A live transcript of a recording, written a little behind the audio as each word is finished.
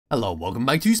Hello, welcome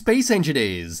back to Space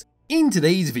Engineers. In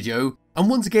today's video, I'm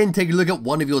once again taking a look at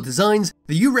one of your designs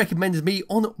that you recommended me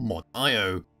on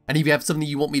Mod.io. And if you have something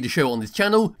you want me to show on this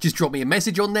channel, just drop me a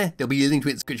message on there, there'll be a link to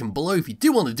it in the description below if you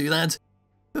do want to do that.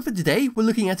 But for today, we're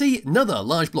looking at another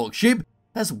large block ship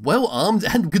that's well armed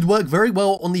and could work very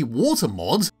well on the water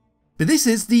mod. But this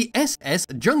is the SS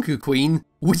Junker Queen,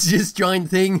 which is this giant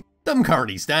thing that I'm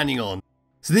currently standing on.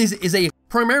 So this is a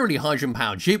primarily hydrogen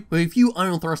powered ship with a few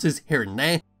ion thrusters here and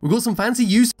there. We've got some fancy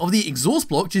use of the exhaust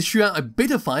block to shoot out a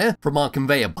bit of fire from our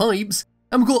conveyor pipes.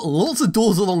 And we've got lots of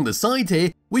doors along the side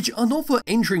here, which are not for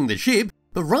entering the ship,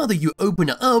 but rather you open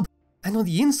it up, and on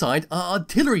the inside are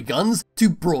artillery guns to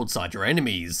broadside your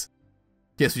enemies.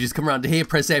 Yes, we just come around to here,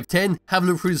 press F10, have a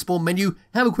look through the spawn menu,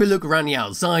 have a quick look around the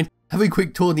outside, have a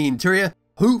quick tour of the interior.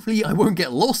 Hopefully I won't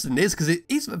get lost in this because it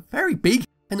is very big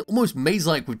and almost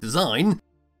maze-like with design.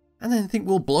 And then I think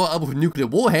we'll blow it up with a nuclear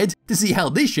warhead to see how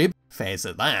this ship fares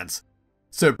at that.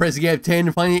 So pressing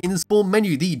F10, finding it in the spawn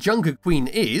menu, the Junker Queen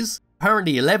is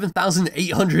apparently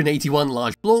 11,881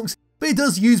 large blocks, but it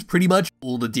does use pretty much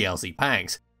all the DLC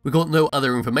packs. We've got no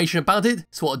other information about it,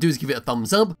 so what I'll do is give it a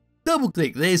thumbs up, double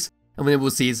click this, and then we'll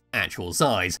see its actual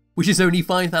size, which is only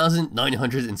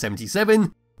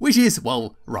 5,977, which is,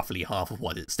 well, roughly half of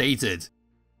what it stated.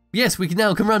 Yes, we can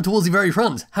now come around towards the very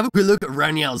front, have a quick look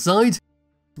around the outside,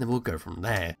 and then we'll go from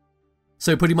there.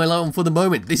 So putting my light on for the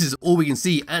moment, this is all we can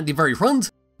see at the very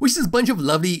front, which is a bunch of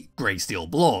lovely grey steel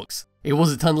blocks. It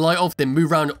was a ton of light off, then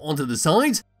move around onto the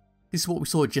side. This is what we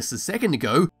saw just a second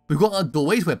ago. We've got our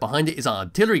doorways where behind it is our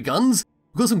artillery guns.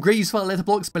 We've got some great use for our letter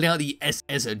blocks spelling out the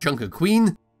SS Junker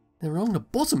Queen. Then along the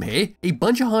bottom here, a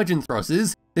bunch of hydrogen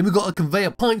thrusters. Then we've got a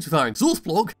conveyor pipes with our exhaust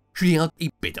block, shooting out a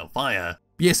bit of fire.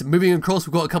 Yes, moving across,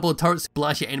 we've got a couple of turrets to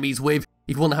blast your enemies with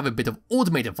if you want to have a bit of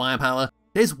automated firepower.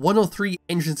 There's one or three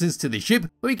entrances to the ship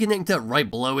where we connect it right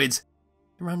below it.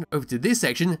 Around over to this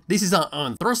section, this is our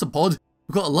ion thruster pod.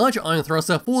 We've got a larger ion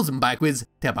thruster forwards and backwards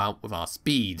to help out with our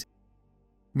speed.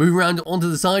 Moving around onto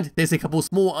the side, there's a couple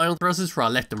small ion thrusters for our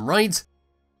left and right.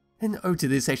 Then over to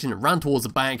this section, round towards the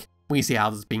back, where you see how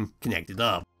this is being connected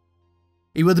up.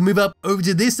 If you were to move up over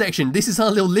to this section, this is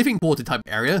our little living quarter type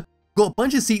area. We've got a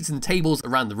bunch of seats and tables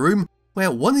around the room, where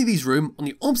one of these rooms on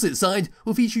the opposite side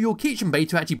will feature your kitchen bay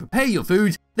to actually prepare your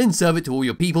food, then serve it to all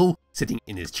your people sitting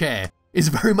in this chair. It's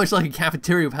very much like a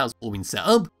cafeteria of how it's all been set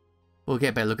up. We'll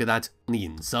get a better look at that on the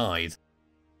inside.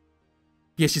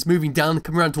 Yes, just moving down,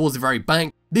 coming around towards the very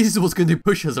back, this is what's going to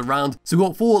push us around. So we've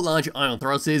got 4 large ion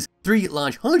thrusters, 3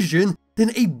 large hydrogen,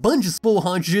 then a bunch of small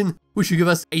hydrogen, which should give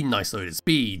us a nice load of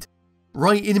speed.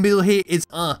 Right in the middle here is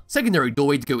our secondary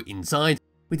doorway to go inside,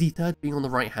 with the third being on the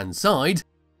right hand side.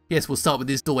 Yes, we'll start with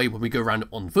this doorway when we go around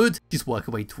on foot, just work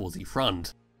our way towards the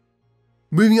front.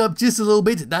 Moving up just a little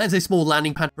bit, that is a small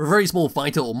landing pad for a very small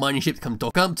fighter or mining ship to come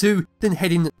dock up to, then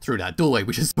head in through that doorway,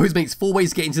 which I suppose makes 4 ways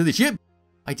to get into the ship.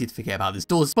 I did forget about this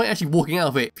door despite actually walking out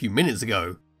of it a few minutes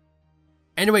ago.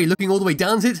 Anyway, looking all the way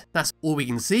down to it, that's all we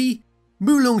can see.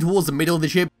 Move along towards the middle of the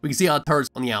ship, we can see our turrets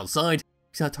on the outside,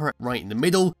 we see our turret right in the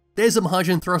middle. There's some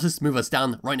hydrogen thrusters to move us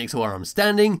down right next to where I'm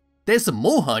standing. There's some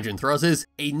more hydrogen thrusters,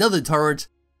 another turret,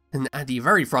 and at the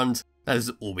very front, that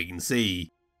is all we can see.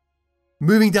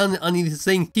 Moving down underneath this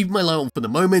thing, keeping my light on for the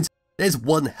moment, there's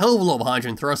one hell of a lot of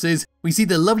hydrogen thrusters. We see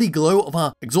the lovely glow of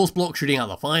our exhaust block shooting out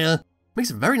the fire. Makes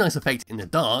a very nice effect in the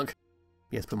dark.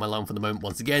 Yes, put my light on for the moment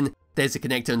once again. There's a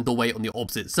connector and doorway on the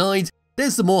opposite side.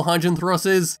 There's some more hydrogen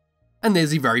thrusters. And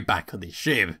there's the very back of this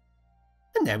ship.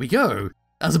 And there we go.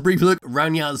 As a brief look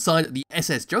around the outside of the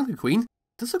SS Junker Queen,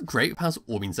 does look great with how it's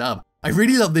all been set up. I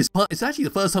really love this part. It's actually the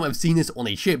first time I've seen this on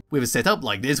a ship with a setup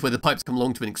like this, where the pipes come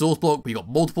along to an exhaust block, where you got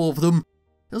multiple of them.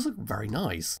 It does look very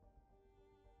nice.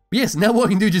 But yes, now what I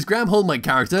can do is just grab hold of my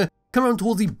character, come around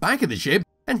towards the back of the ship,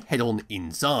 and head on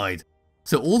inside.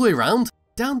 So all the way around,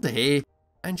 down to here,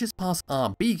 and just past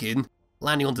our beacon,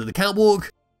 landing onto the catwalk,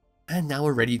 and now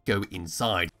we're ready to go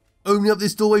inside. Opening up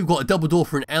this doorway, we've got a double door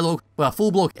for an airlock, with our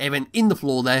full block air vent in the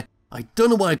floor there. I don't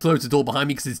know why I closed the door behind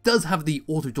me, because it does have the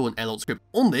auto door and airlock script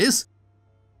on this.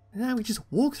 And now we just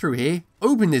walk through here,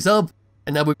 open this up,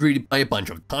 and now we're greeted by a bunch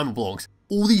of timer blocks.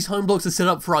 All these timer blocks are set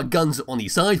up for our guns on the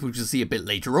side, which we'll see a bit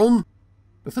later on.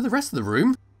 But for the rest of the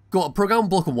room, got a program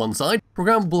block on one side,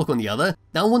 program block on the other.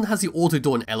 That one has the auto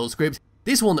door and airlock script.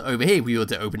 This one over here, if we were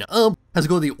to open it up, has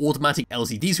got the automatic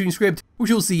LCD screen script, which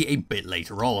we'll see a bit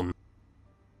later on.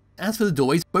 As for the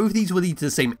doorways, both of these will lead to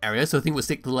the same area, so I think we'll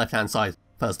stick to the left hand side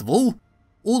first of all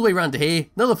the way around to here,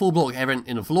 another full block air vent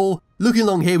in the floor. Looking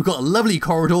along here, we've got a lovely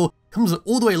corridor, comes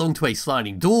all the way along to a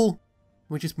sliding door.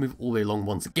 We'll just move all the way along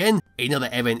once again, another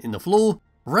air vent in the floor,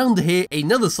 around to here,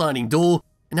 another sliding door,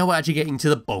 and now we're actually getting to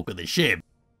the bulk of the ship.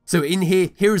 So in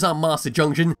here is our master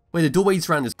junction, where the doorway is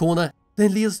around this corner,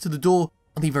 then leads us to the door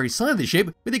on the very side of the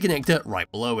ship with a connector right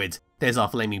below it. There's our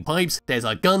flaming pipes, there's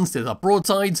our guns, there's our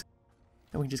broadsides.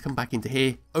 And we can just come back into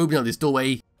here, open up this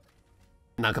doorway,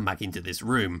 and now come back into this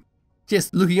room.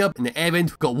 Just looking up in the air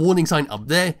vent, we've got a warning sign up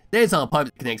there. There's our pipe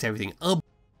that connects everything up.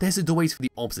 There's the doorways for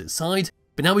the opposite side.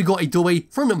 But now we've got a doorway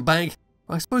front and back.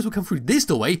 I suppose we'll come through this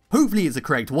doorway. Hopefully it's the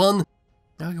correct one.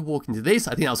 Now we can walk into this.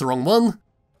 I think that was the wrong one.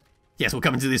 Yes, we'll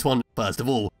come into this one first of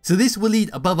all. So this will lead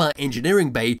above our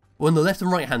engineering bay, where on the left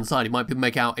and right hand side you might be able to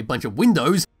make out a bunch of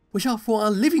windows, which are for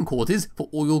our living quarters for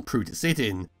all your crew to sit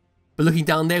in. But looking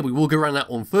down there, we will go around that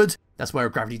on foot. That's where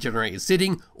a gravity generator is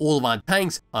sitting, all of our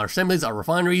tanks, our assemblies, our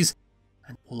refineries,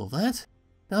 and all of that.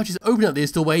 Now just open up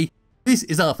this doorway. This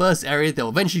is our first area that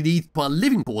will eventually lead to our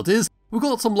living quarters. We've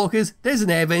got some lockers, there's an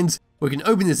air vent. We can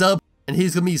open this up, and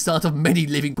here's going to be the start of many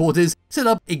living quarters set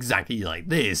up exactly like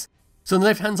this. So on the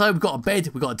left hand side, we've got a bed,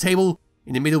 we've got a table.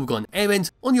 In the middle, we've got an air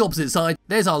vent. On the opposite side,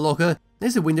 there's our locker.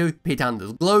 There's a window, peer down to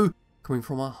the glow, coming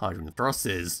from our hydrogen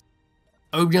thrusters.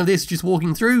 Opening up this, just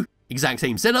walking through. Exact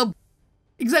same setup.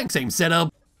 Exact same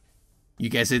setup. You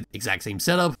guessed it, exact same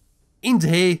setup. Into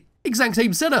here, exact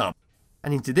same setup.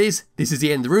 And into this is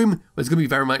the end of the room, where it's going to be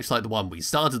very much like the one we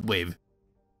started with.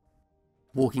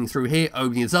 Walking through here,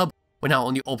 opening this up. We're now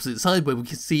on the opposite side where we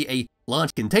can see a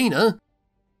large container.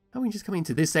 And we can just come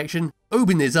into this section,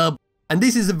 open this up. And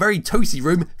this is a very toasty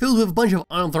room filled with a bunch of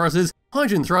ion thrusters,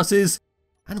 hydrogen thrusters,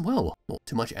 and well, not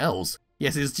too much else.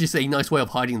 Yes, it's just a nice way of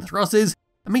hiding the thrusters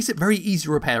and makes it very easy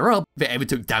to repair up if it ever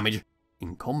took damage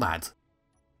in combat.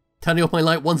 Turning off my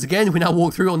light once again, we now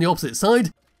walk through on the opposite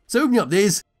side. So opening up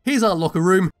this, here's our locker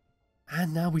room.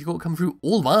 And now we've got to come through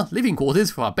all of our living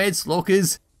quarters for our beds,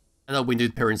 lockers, and our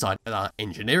windows peer inside at our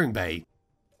engineering bay.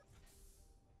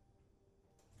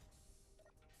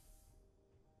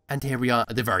 And here we are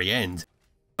at the very end.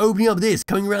 Opening up this,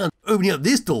 coming around, opening up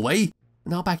this doorway,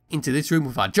 and now back into this room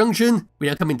with our junction. We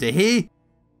now come into here,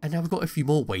 and now we've got a few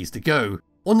more ways to go.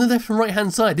 On the left and right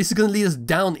hand side, this is going to lead us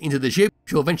down into the ship,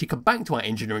 which will eventually come back to our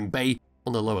engineering bay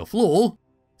on the lower floor.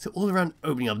 So all around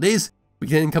opening up this, we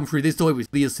can then come through this door, which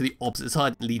leads us to the opposite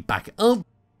side and lead back up.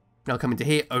 Now come into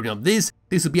here, open up this.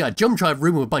 This will be our jump drive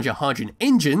room with a bunch of hydrogen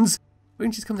engines. We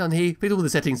can just come down here, fit all the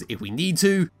settings if we need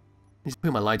to. And just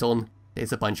put my light on.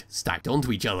 There's a bunch stacked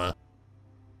onto each other.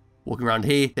 Walking around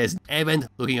here, there's an air vent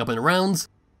looking up and around.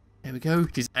 There we go,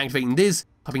 just activating this.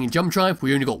 Hopping in jump drive,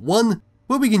 we only got one,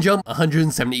 but we can jump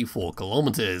 174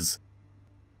 kilometers.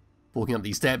 Walking up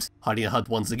these steps, hiding the HUD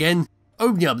once again.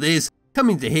 Opening up this,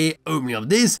 coming to here, opening up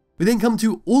this. We then come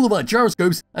to all of our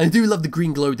gyroscopes, and I do love the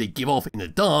green glow they give off in the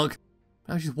dark.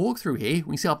 Now just walk through here, we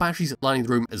can see our batteries lining the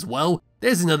room as well.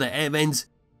 There's another air vent.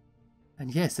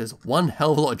 And yes, there's one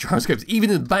hell of a lot of gyroscopes, even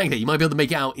in the back there, you might be able to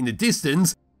make it out in the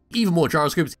distance. Even more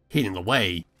gyroscopes hidden in the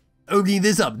way. Opening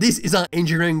this up, this is our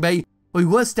engineering bay, where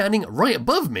we were standing right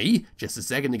above me just a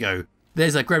second ago.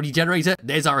 There's our gravity generator,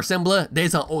 there's our assembler,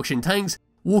 there's our auction tanks.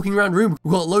 Walking around the room,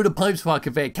 we've got a load of pipes for our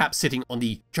conveyor caps sitting on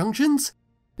the junctions.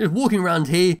 Just walking around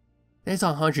here, there's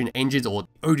our hydrogen engines or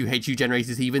O2HU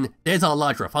generators even. There's our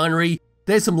large refinery,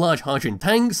 there's some large hydrogen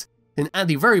tanks. Then at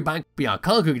the very back will be our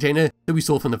cargo container that we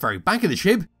saw from the very back of the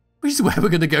ship, which is where we're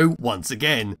going to go once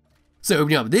again. So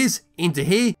opening up this, into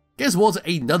here, guess what,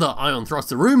 another ion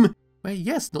thruster room, where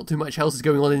yes, not too much else is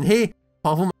going on in here,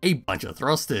 apart from a bunch of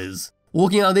thrusters.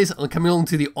 Walking out of this and coming along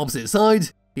to the opposite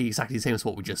side, be exactly the same as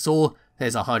what we just saw.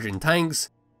 There's our hydrogen tanks,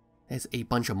 there's a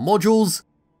bunch of modules,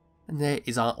 and there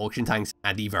is our auction tanks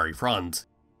at the very front.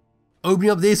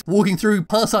 Opening up this, walking through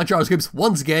past our gyroscopes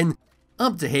once again,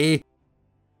 up to here.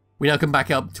 We now come back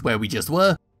up to where we just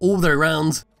were, all the way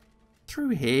around, through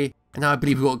here, and now I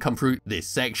believe we've got to come through this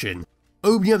section.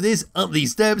 Opening up this, up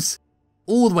these steps,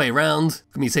 all the way around,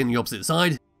 from the same on the opposite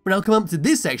side. We now come up to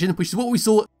this section, which is what we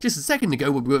saw just a second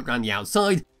ago when we went around the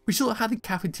outside, which sort of had the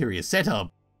cafeteria set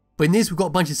up. But in this, we've got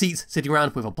a bunch of seats sitting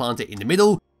around with a planter in the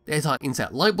middle. There's our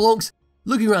inset light blocks.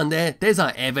 Looking around there, there's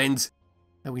our air vents.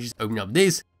 And we just open up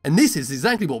this, and this is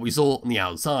exactly what we saw on the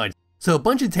outside. So a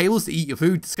bunch of tables to eat your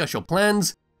food, discuss your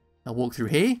plans. Now walk through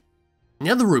here.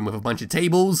 Another room with a bunch of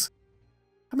tables.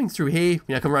 Coming through here,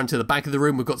 we now come around to the back of the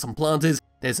room, we've got some planters,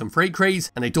 there's some freight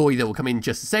crates, and a doorway that will come in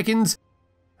just a second.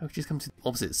 I'll just come to the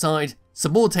opposite side,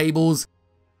 some more tables.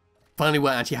 Finally,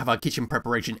 we'll actually have our kitchen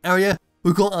preparation area.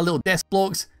 We've got our little desk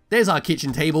blocks, there's our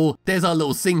kitchen table, there's our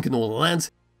little sink and all of that,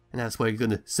 and that's where you're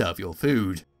going to serve your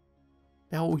food.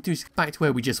 Now what we do is back to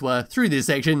where we just were, through this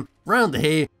section, round to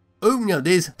here, opening up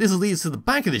this will lead us to the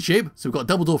back of the ship, so we've got a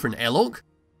double door for an airlock.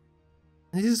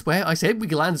 And this is where I said we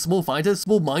can land a small fighter,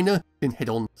 small miner, then head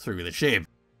on through the ship.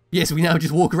 Yes, we now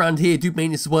just walk around here, do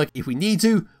maintenance work if we need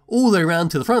to, all the way around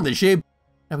to the front of the ship,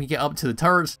 and we get up to the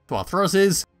turrets, to our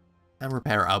thrusters, and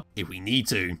repair it up if we need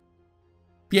to.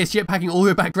 Yes, jetpacking all the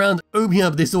way back around, opening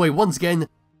up this doorway once again,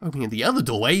 opening the other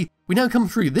doorway, we now come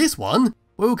through this one,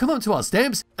 where we'll come up to our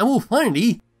steps, and we'll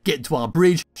finally get to our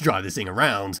bridge to drive this thing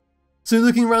around. So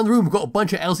looking around the room, we've got a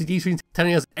bunch of LCD screens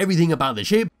telling us everything about the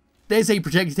ship. There's a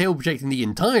projector table projecting the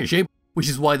entire ship, which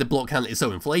is why the block count is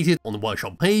so inflated on the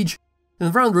workshop page.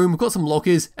 And around the room, we've got some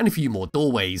lockers and a few more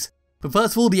doorways. But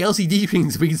first of all, the LCD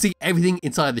screens, we can see everything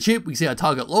inside the ship. We can see our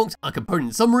target locked, our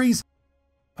component summaries.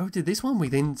 Oh, did this one? We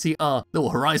then see our little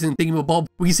horizon thingamabob.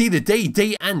 We can see the day,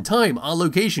 date and time, our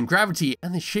location, gravity,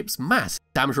 and the ship's mass,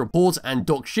 damage reports and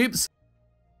docked ships.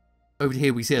 Over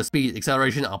here we see our speed,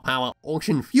 acceleration, our power,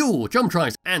 auction, fuel, jump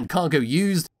drives, and cargo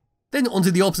used. Then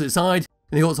onto the opposite side,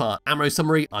 and we got our ammo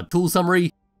summary, our tool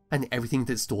summary, and everything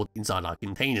that's stored inside our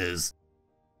containers.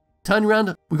 Turning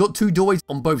around, we've got two doorways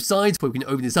on both sides where we can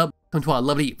open this up, come to our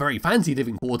lovely, very fancy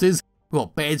living quarters. We've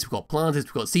got beds, we've got planters,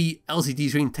 we've got seat, LCD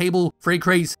screen, table, freight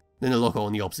crates, then a locker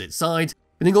on the opposite side.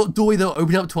 And then got a doorway that will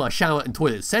open up to our shower and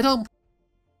toilet setup.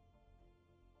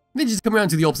 Then just come around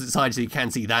to the opposite side so you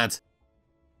can see that.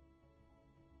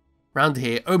 Round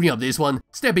here, opening up this one,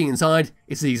 stepping inside,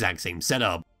 it's the exact same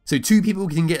setup. So two people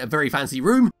can get a very fancy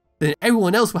room, then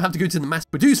everyone else will have to go to the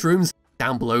mass-produced rooms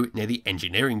down below near the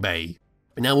engineering bay.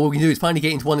 But now all we can do is finally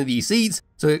get into one of these seats,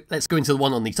 so let's go into the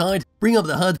one on the side, bring up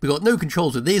the HUD. We've got no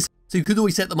controls with this, so you could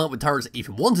always set them up with turrets if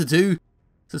you wanted to.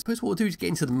 So I suppose what we'll do is get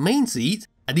into the main seat,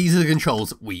 and these are the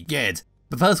controls we get.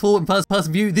 But first of all, in first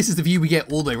person view, this is the view we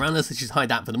get all the way around us. Let's just hide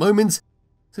that for the moment.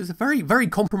 So it's a very, very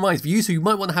compromised view, so you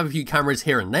might want to have a few cameras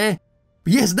here and there.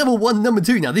 But yes, number one, number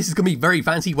two, now this is going to be very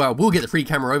fancy where we'll get the free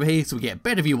camera over here so we get a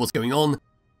better view of what's going on.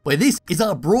 Where this is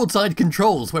our broadside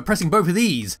controls. We're pressing both of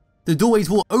these. The doorways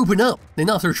will open up, then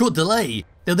after a short delay,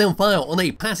 they'll then fire on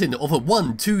a pattern of a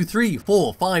 1, 2, 3,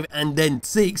 4, 5, and then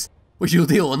 6, which will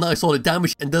deal a nice solid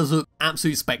damage and does look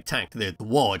absolutely spectacular to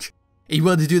watch. If you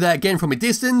were to do that again from a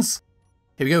distance,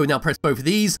 here we go, now press both of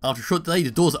these. After a short delay,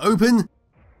 the doors open.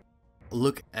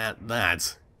 Look at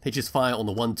that. They just fire on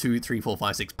the 1, 2, 3, 4,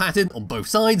 5, 6 pattern on both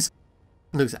sides.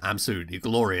 It looks absolutely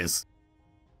glorious.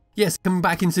 Yes, coming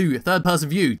back into third person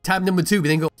view, tab number 2, we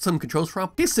then got some controls for our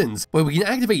pistons, where we can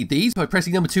activate these by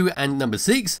pressing number 2 and number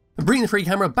 6, and bring the free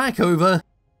camera back over.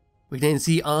 We can then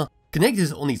see our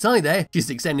connectors on the side there, just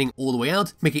extending all the way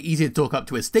out, make it easier to dock up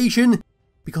to a station,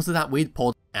 because of that weird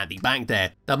pod at the back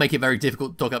there. That'll make it very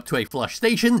difficult to dock up to a flush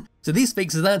station, so this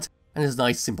fixes that, and is a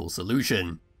nice simple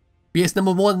solution. But yes,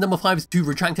 number 1 and number 5 is to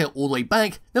retract it all the way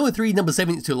back, number 3, number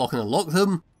 7 is to lock and unlock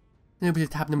them, then over to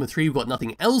tab number 3 we've got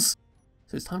nothing else.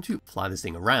 So it's time to fly this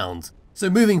thing around. So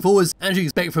moving forwards, as you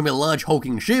expect from a large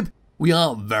hulking ship, we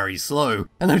are very slow.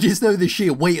 And I just know the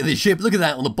sheer weight of this ship. Look at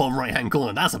that on the bottom right hand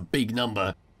corner, that's a big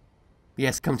number.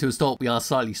 Yes, come to a stop, we are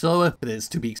slightly slower, but it's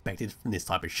to be expected from this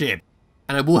type of ship.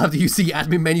 And I will have to use the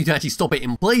admin menu to actually stop it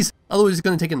in place, otherwise it's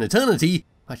going to take an eternity to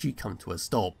actually come to a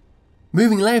stop.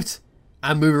 Moving left,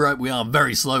 and moving right, we are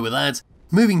very slow with that.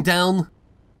 Moving down,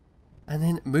 and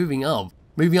then moving up.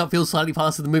 Moving up feels slightly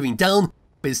faster than moving down,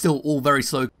 but it's still all very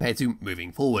slow compared to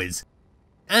moving forwards.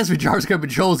 As for gyroscope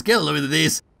controls, get a load of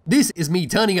this. This is me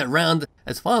turning it around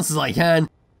as fast as I can.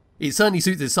 It certainly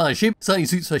suits this size ship, certainly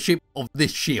suits a ship of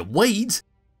this sheer weight.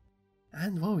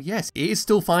 And well, yes, it is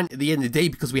still fine at the end of the day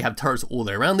because we have turrets all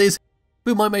the way around this,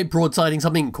 but it might make broadsiding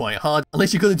something quite hard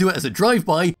unless you're going to do it as a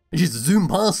drive-by and just zoom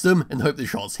past them and hope the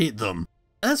shots hit them.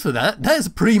 As for that is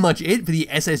pretty much it for the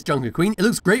SS Junker Queen. It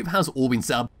looks great for how it's all been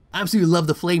set up. Absolutely love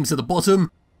the flames at the bottom.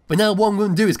 But now what I'm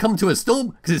going to do is come to a stop,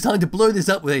 because it's time to blow this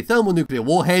up with a thermonuclear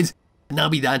warhead, and that'll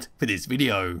be that for this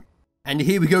video. And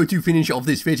here we go to finish off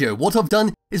this video. What I've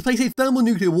done is place a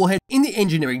thermonuclear warhead in the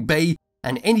engineering bay,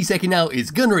 and any second now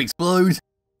it's gonna explode.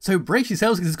 So brace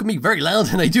yourselves because it's gonna be very loud,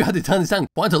 and I do have to turn this down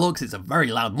quite a lot because it's a very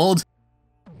loud mod.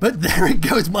 But there it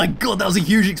goes, my god, that was a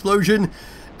huge explosion,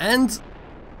 and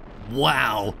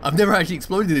wow, I've never actually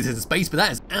exploded this in space, but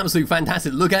that is absolutely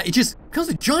fantastic to look at. It just becomes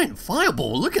a giant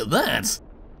fireball, look at that.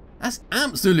 That's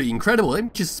absolutely incredible. Let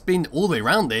me just spin all the way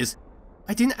around this.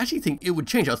 I didn't actually think it would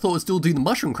change. I thought it would still do the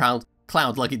mushroom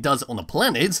cloud like it does on the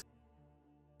planet.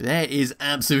 There is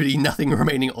absolutely nothing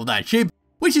remaining of that ship,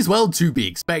 which is well to be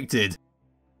expected.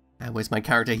 And where's my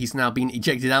character? He's now been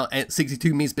ejected out at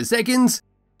 62 meters per second.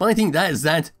 But I think that is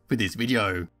that for this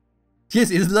video. Yes,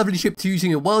 it is a lovely ship to use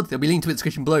in your world. There'll be a link to it in the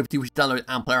description below if you wish to download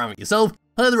and play around with it yourself.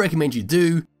 I highly recommend you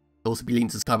do. There'll also be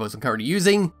links to the SkyBox I'm currently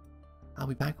using. I'll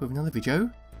be back with another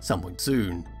video sometime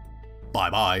soon. Bye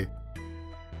bye.